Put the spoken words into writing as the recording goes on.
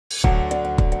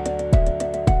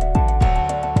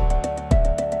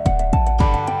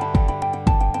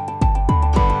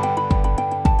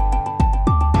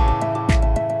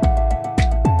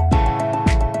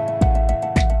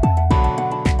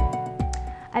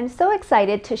I'm so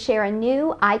excited to share a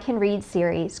new I Can Read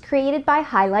series created by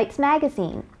Highlights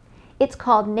Magazine. It's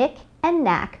called Nick and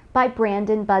Nack by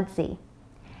Budzi.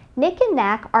 Nick and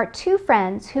Nack are two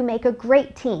friends who make a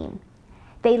great team.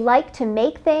 They like to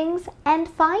make things and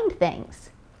find things.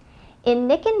 In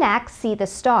Nick and Nack See the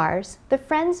Stars, the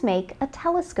friends make a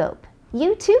telescope.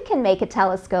 You too can make a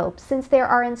telescope since there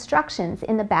are instructions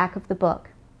in the back of the book.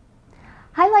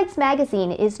 Highlights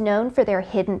Magazine is known for their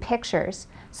hidden pictures,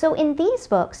 so in these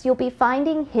books you'll be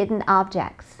finding hidden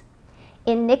objects.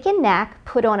 In Nick and Nack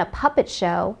Put on a Puppet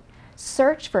Show,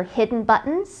 search for hidden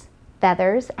buttons,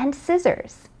 feathers, and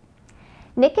scissors.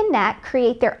 Nick and Nack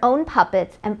create their own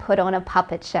puppets and put on a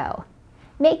puppet show.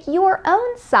 Make your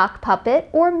own sock puppet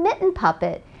or mitten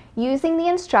puppet using the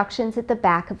instructions at the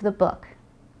back of the book.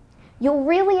 You'll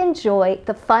really enjoy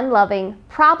the fun-loving,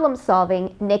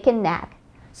 problem-solving Nick and Nack.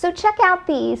 So check out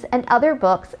these and other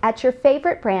books at your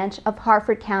favorite branch of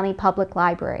Harford County Public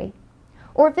Library,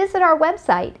 or visit our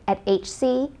website at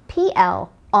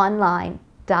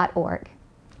hcplonline.org.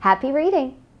 Happy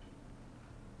reading!